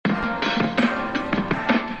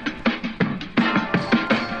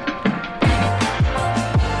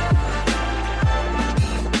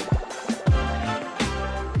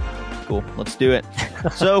Let's do it.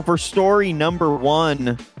 So for story number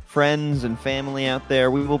one, friends and family out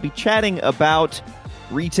there, we will be chatting about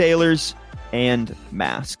retailers and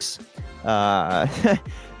masks.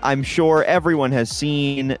 I'm sure everyone has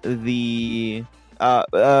seen the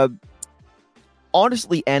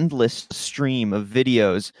honestly endless stream of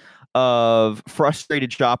videos of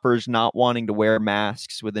frustrated shoppers not wanting to wear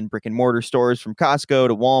masks within brick and mortar stores, from Costco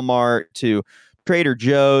to Walmart to Trader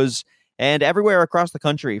Joe's and everywhere across the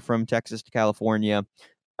country, from Texas to California.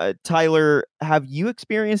 Tyler, have you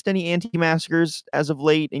experienced any anti-maskers as of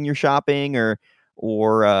late in your shopping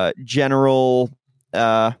or general,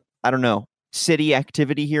 I don't know, city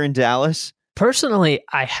activity here in Dallas? Personally,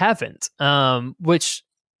 I haven't, which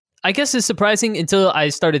I guess is surprising until I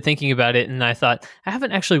started thinking about it, and I thought, I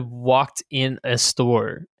haven't actually walked in a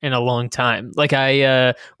store in a long time. Like,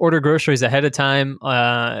 I order groceries ahead of time,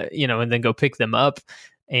 and then go pick them up.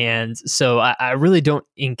 And so I really don't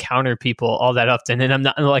encounter people all that often, and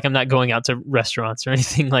I'm not going out to restaurants or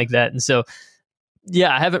anything like that. And so,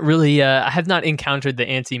 yeah, I haven't really, I have not encountered the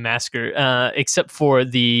anti-masker, except for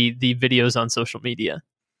the videos on social media.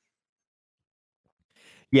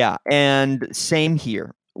 Yeah, and same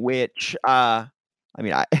here, which, I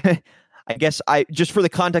I guess just for the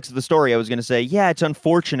context of the story, I was going to say, yeah, it's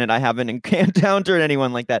unfortunate I haven't encountered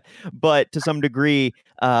anyone like that. But to some degree,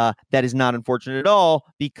 that is not unfortunate at all,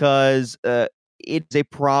 because it's a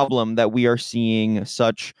problem that we are seeing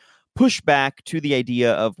such pushback to the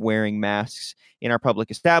idea of wearing masks in our public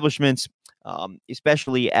establishments,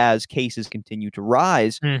 especially as cases continue to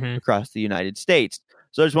rise across the United States.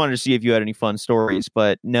 So I just wanted to see if you had any fun stories,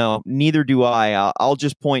 but no, neither do I. I'll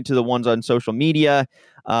just point to the ones on social media.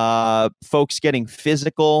 Folks getting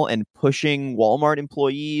physical and pushing Walmart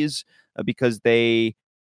employees because they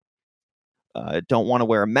don't want to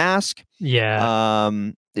wear a mask. Yeah.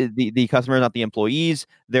 The customers, not the employees.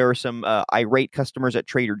 There are some irate customers at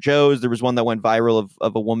Trader Joe's. There was one that went viral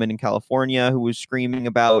of a woman in California who was screaming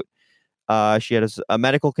about she had a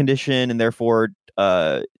medical condition and therefore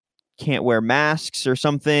can't wear masks or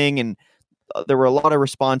something. And there were a lot of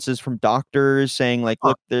responses from doctors saying, like,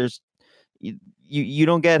 look, you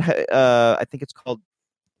don't get I think it's called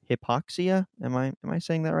hypoxia. Am I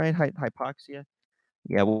saying that right? Hypoxia.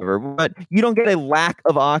 Yeah, whatever. But you don't get a lack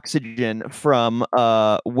of oxygen from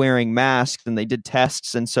wearing masks, and they did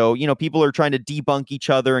tests, and so people are trying to debunk each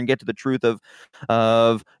other and get to the truth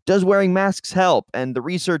of does wearing masks help? And the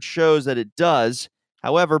research shows that it does.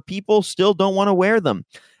 However, people still don't want to wear them,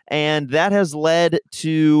 and that has led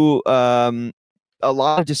to a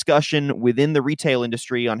lot of discussion within the retail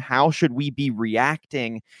industry on how should we be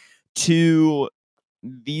reacting to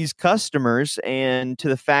these customers, and to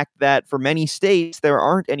the fact that for many states there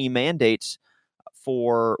aren't any mandates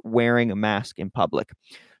for wearing a mask in public.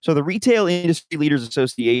 So the Retail Industry Leaders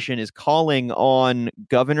Association is calling on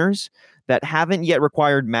governors that haven't yet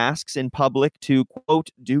required masks in public to, quote,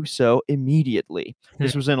 do so immediately.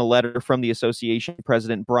 This was in a letter from the association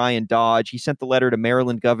president, Brian Dodge. He sent the letter to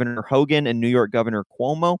Maryland Governor Hogan and New York Governor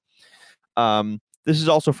Cuomo. This is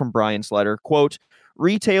also from Brian's letter. Quote,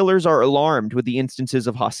 retailers are alarmed with the instances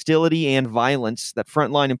of hostility and violence that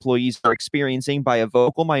frontline employees are experiencing by a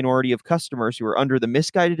vocal minority of customers who are under the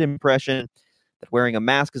misguided impression that wearing a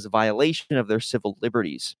mask is a violation of their civil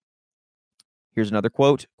liberties. Here's another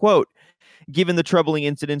quote. Quote, given the troubling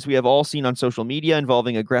incidents we have all seen on social media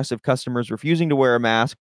involving aggressive customers refusing to wear a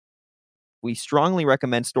mask, we strongly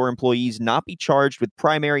recommend store employees not be charged with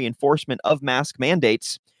primary enforcement of mask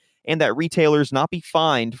mandates, and that retailers not be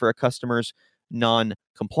fined for a customer's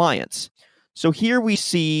non-compliance. So here we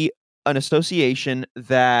see an association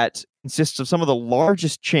that consists of some of the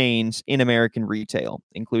largest chains in American retail,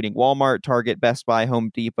 including Walmart, Target, Best Buy, Home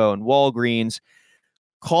Depot, and Walgreens,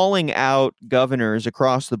 calling out governors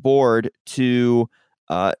across the board to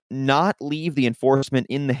not leave the enforcement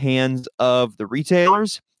in the hands of the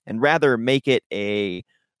retailers and rather make it a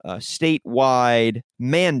statewide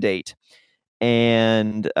mandate,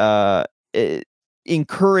 and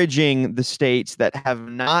encouraging the states that have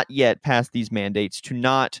not yet passed these mandates to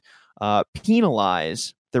not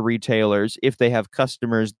penalize the retailers if they have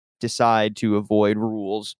customers decide to avoid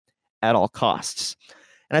rules at all costs.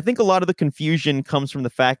 And I think a lot of the confusion comes from the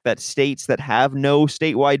fact that states that have no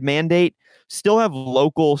statewide mandate still have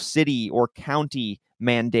local city or county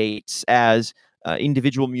mandates as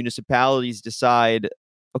individual municipalities decide,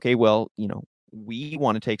 okay, well, we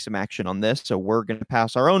want to take some action on this, so we're going to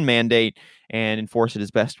pass our own mandate and enforce it as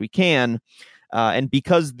best we can. And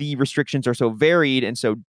because the restrictions are so varied and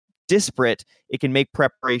so disparate, it can make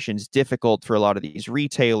preparations difficult for a lot of these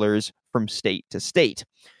retailers from state to state.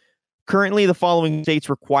 Currently, the following states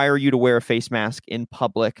require you to wear a face mask in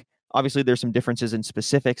public: Obviously, there's some differences in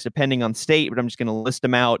specifics depending on state, but I'm just going to list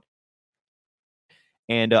them out.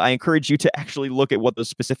 And I encourage you to actually look at what those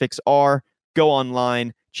specifics are. Go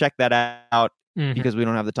online, check that out, because we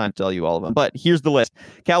don't have the time to tell you all of them. But here's the list: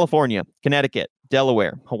 California, Connecticut,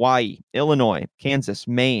 Delaware, Hawaii, Illinois, Kansas,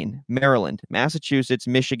 Maine, Maryland, Massachusetts,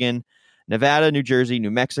 Michigan, Nevada, New Jersey,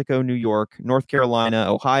 New Mexico, New York, North Carolina,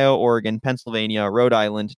 Ohio, Oregon, Pennsylvania, Rhode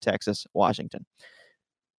Island, Texas, Washington.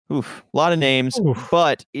 Oof, a lot of names,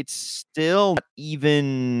 but it's still not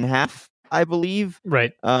even half, I believe.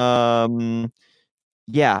 Right.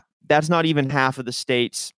 Yeah, that's not even half of the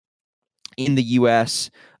states in the U.S.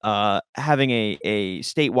 Having a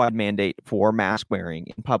statewide mandate for mask wearing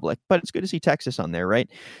in public. But it's good to see Texas on there, right?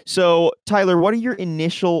 So, Tyler, what are your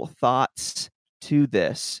initial thoughts to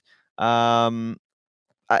this? Because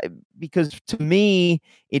to me,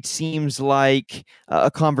 it seems like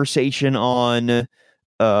a conversation on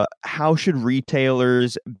how should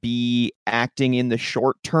retailers be acting in the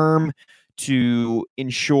short term to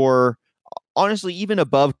ensure, honestly, even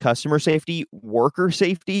above customer safety, worker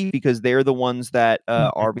safety, because they're the ones that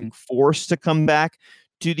are being forced to come back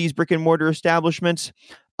to these brick and mortar establishments.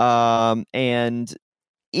 And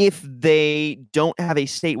if they don't have a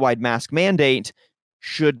statewide mask mandate,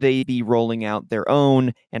 should they be rolling out their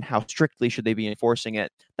own, and how strictly should they be enforcing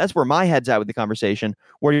it? That's where my head's at with the conversation.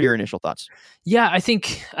 What are your initial thoughts? Yeah, I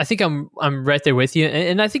think I'm right there with you,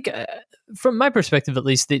 and I think from my perspective, at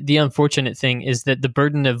least, the unfortunate thing is that the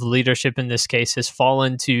burden of leadership in this case has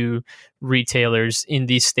fallen to retailers in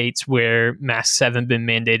these states where masks haven't been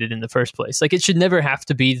mandated in the first place. Like, it should never have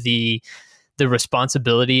to be the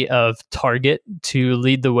responsibility of Target to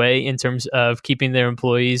lead the way in terms of keeping their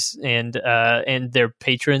employees and their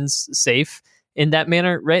patrons safe in that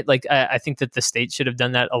manner, right? Like, I think that the state should have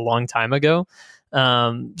done that a long time ago.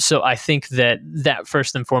 So I think that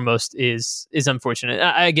first and foremost is unfortunate.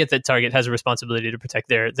 I get that Target has a responsibility to protect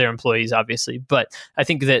their employees, obviously, but I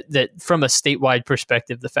think that from a statewide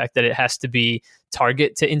perspective, the fact that it has to be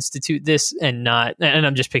Target to institute this and not, and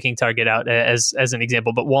I'm just picking Target out as an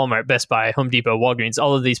example, but Walmart, Best Buy, Home Depot, Walgreens,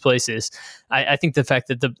 all of these places, I think the fact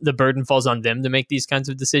that the burden falls on them to make these kinds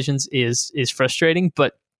of decisions is frustrating,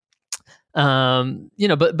 but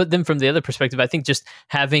but then from the other perspective, I think just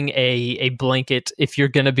having a blanket, if you're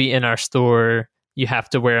going to be in our store, you have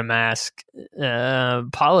to wear a mask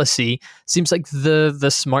policy seems like the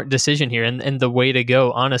smart decision here and the way to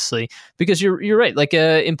go, honestly, because you're right. Like,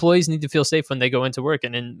 employees need to feel safe when they go into work.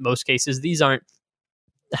 And in most cases, these aren't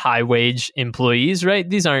high wage employees, right?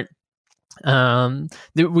 These aren't,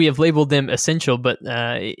 we have labeled them essential, but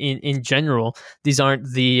in general, these aren't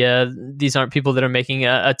people that are making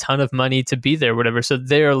a ton of money to be there, whatever. So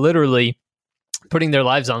they're literally putting their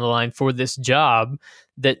lives on the line for this job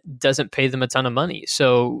that doesn't pay them a ton of money.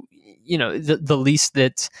 So, the least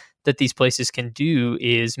that these places can do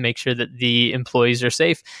is make sure that the employees are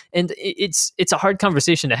safe. And it's a hard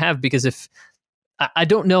conversation to have, because if I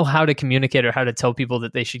don't know how to communicate or how to tell people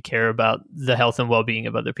that they should care about the health and well-being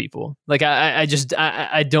of other people. Like, I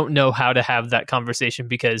don't know how to have that conversation,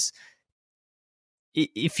 because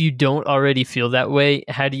if you don't already feel that way,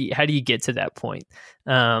 how do you get to that point?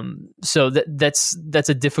 So that's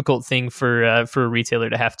a difficult thing for a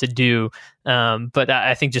retailer to have to do. But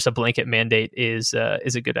I think just a blanket mandate is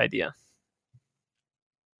a good idea.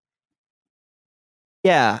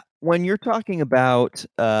 Yeah, when you're talking about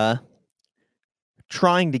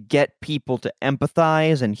trying to get people to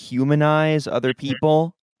empathize and humanize other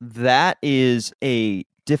people, that is a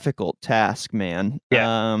difficult task, man.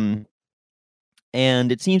 Yeah.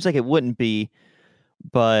 And it seems like it wouldn't be,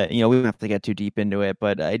 but we don't have to get too deep into it,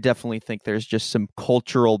 but I definitely think there's just some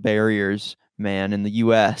cultural barriers, man, in the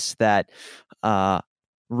US that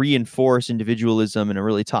reinforce individualism in a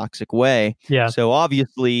really toxic way. Yeah. So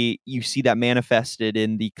obviously you see that manifested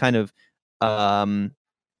in the kind of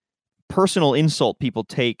personal insult people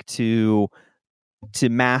take to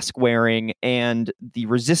mask wearing, and the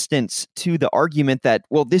resistance to the argument that,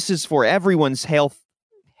 well, this is for everyone's health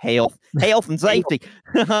and safety.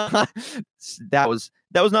 that was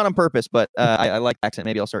not on purpose, but I like the accent.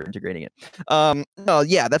 Maybe I'll start integrating it. No,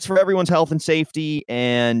 yeah, that's for everyone's health and safety,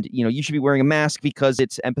 and you should be wearing a mask because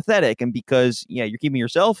it's empathetic and because you're keeping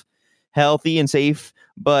yourself healthy and safe,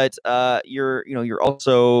 but you're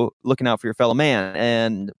also looking out for your fellow man,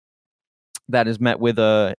 and that is met with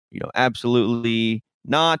a absolutely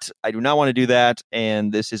not. I do not want to do that,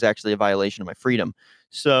 and this is actually a violation of my freedom.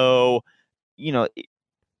 So,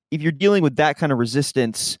 if you're dealing with that kind of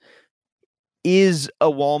resistance, is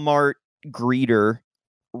a Walmart greeter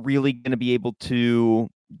really going to be able to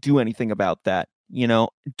do anything about that?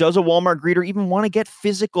 Does a Walmart greeter even want to get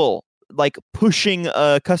physical like pushing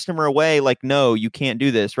a customer away, like, no, you can't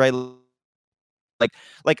do this, right? Like,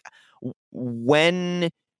 like when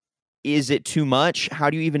is it too much? How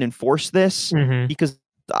do you even enforce this? Mm-hmm. Because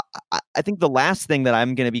I think the last thing that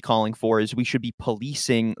I'm going to be calling for is we should be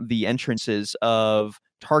policing the entrances of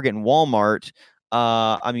Target and Walmart.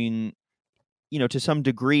 I mean, to some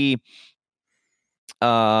degree,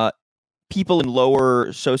 people in lower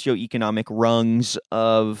socioeconomic rungs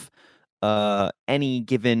of any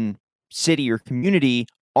given city or community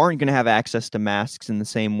aren't going to have access to masks in the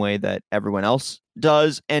same way that everyone else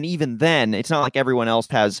does. And even then, it's not like everyone else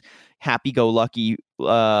has happy-go-lucky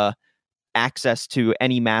access to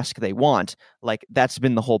any mask they want. Like, that's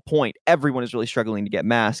been the whole point. Everyone is really struggling to get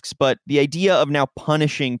masks. But the idea of now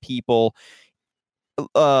punishing people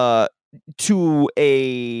to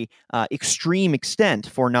a extreme extent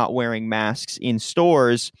for not wearing masks in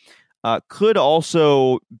stores could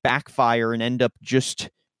also backfire and end up just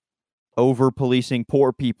over policing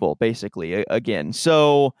poor people, basically, again.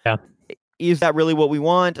 So Yeah. is that really what we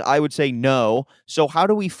want? I would say no. So how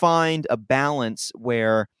do we find a balance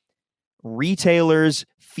where retailers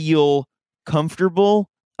feel comfortable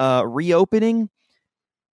reopening?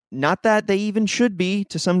 Not that they even should be,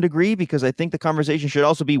 to some degree, because I think the conversation should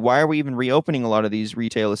also be, why are we even reopening a lot of these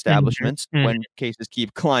retail establishments when cases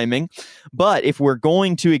keep climbing? But if we're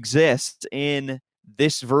going to exist in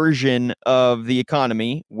this version of the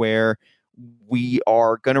economy where we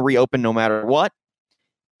are going to reopen no matter what,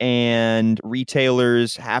 and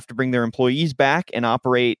retailers have to bring their employees back and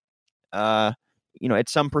operate at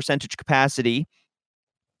some percentage capacity,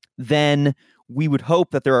 then we would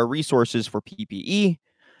hope that there are resources for PPE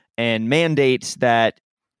and mandates that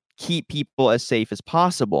keep people as safe as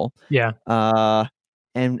possible. Yeah.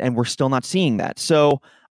 And we're still not seeing that. So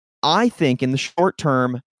I think in the short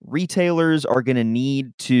term, retailers are going to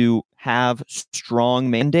need to have strong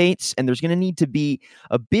mandates, and there's going to need to be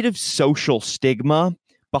a bit of social stigma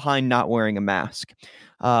behind not wearing a mask.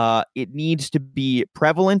 It needs to be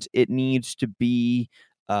prevalent. It needs to be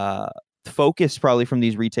focused probably from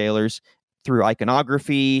these retailers through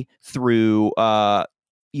iconography, through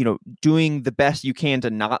doing the best you can to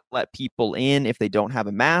not let people in if they don't have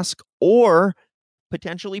a mask, or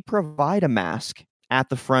potentially provide a mask at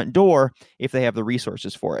the front door if they have the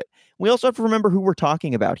resources for it. We also have to remember who we're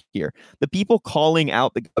talking about here. The people calling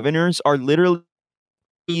out the governors are literally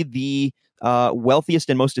the wealthiest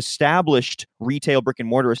and most established retail brick and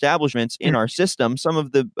mortar establishments in our system. Some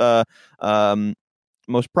of the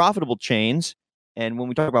most profitable chains. And when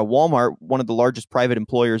we talk about Walmart, one of the largest private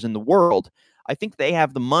employers in the world, I think they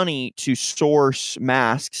have the money to source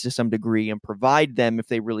masks to some degree and provide them if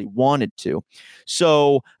they really wanted to.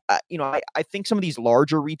 So, I think some of these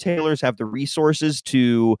larger retailers have the resources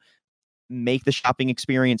to make the shopping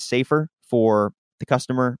experience safer for the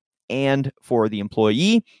customer and for the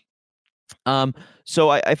employee. So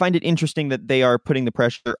I find it interesting that they are putting the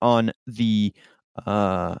pressure on the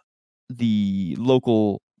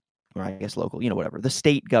local, or I guess local, whatever, the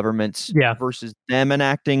state governments versus them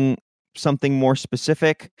enacting something more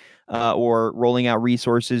specific or rolling out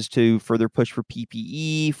resources to further push for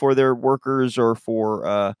PPE for their workers or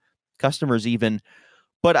for customers even.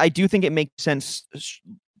 But I do think it makes sense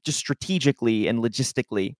just strategically and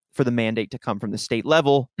logistically for the mandate to come from the state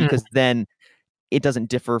level, because then it doesn't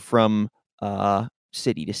differ from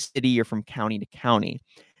city to city or from county to county.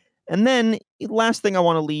 And then last thing I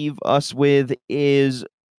want to leave us with is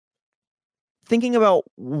thinking about,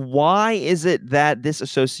 why is it that this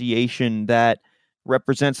association that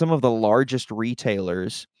represents some of the largest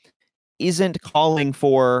retailers isn't calling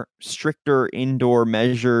for stricter indoor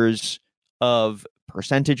measures of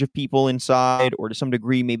percentage of people inside, or to some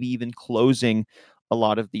degree maybe even closing a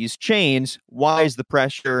lot of these chains? Why is the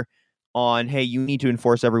pressure on, hey, you need to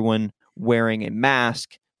enforce everyone wearing a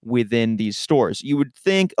mask within these stores? You would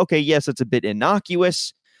think, okay, yes, it's a bit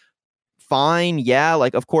innocuous. Fine. Yeah.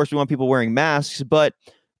 Like, of course we want people wearing masks, but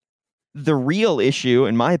the real issue,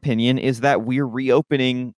 in my opinion, is that we're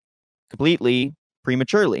reopening completely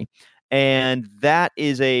prematurely. And that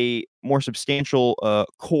is a more substantial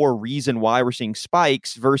core reason why we're seeing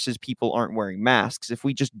spikes versus people aren't wearing masks. If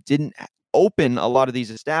we just didn't open a lot of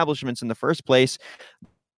these establishments in the first place,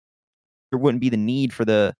 there wouldn't be the need for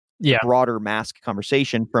the broader mask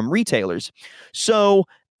conversation from retailers. So,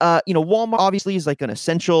 Walmart obviously is like an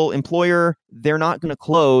essential employer. They're not going to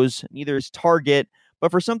close, neither is Target.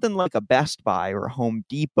 But for something like a Best Buy or a Home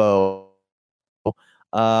Depot,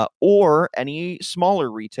 or any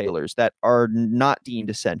smaller retailers that are not deemed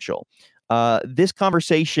essential, this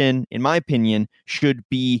conversation, in my opinion, should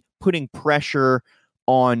be putting pressure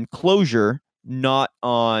on closure, not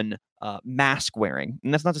on mask wearing.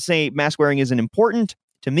 And that's not to say mask wearing isn't important.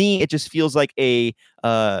 To me, it just feels like a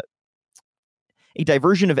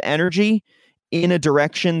diversion of energy in a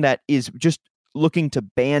direction that is just looking to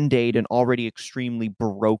band-aid an already extremely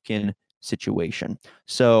broken situation.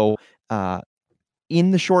 So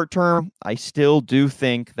in the short term, I still do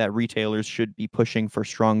think that retailers should be pushing for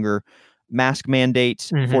stronger mask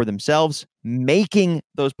mandates for themselves, making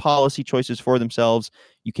those policy choices for themselves.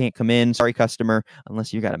 You can't come in, sorry, customer,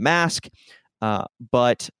 unless you got a mask.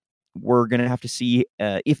 But we're going to have to see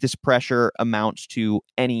if this pressure amounts to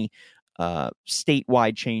any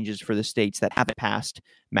statewide changes for the states that haven't passed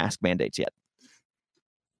mask mandates yet.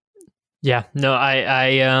 Yeah, no,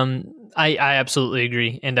 I absolutely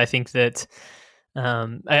agree, and I think that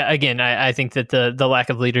I think that the lack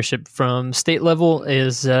of leadership from state level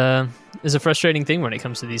is a frustrating thing when it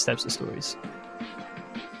comes to these types of stories.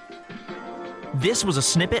 This was a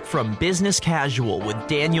snippet from Business Casual with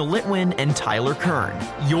Daniel Litwin and Tyler Kern,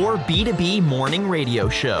 your B2B morning radio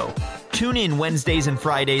show. Tune in Wednesdays and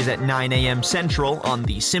Fridays at 9 a.m. Central on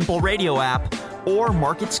the Simple Radio app or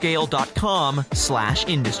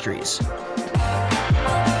marketscale.com/industries.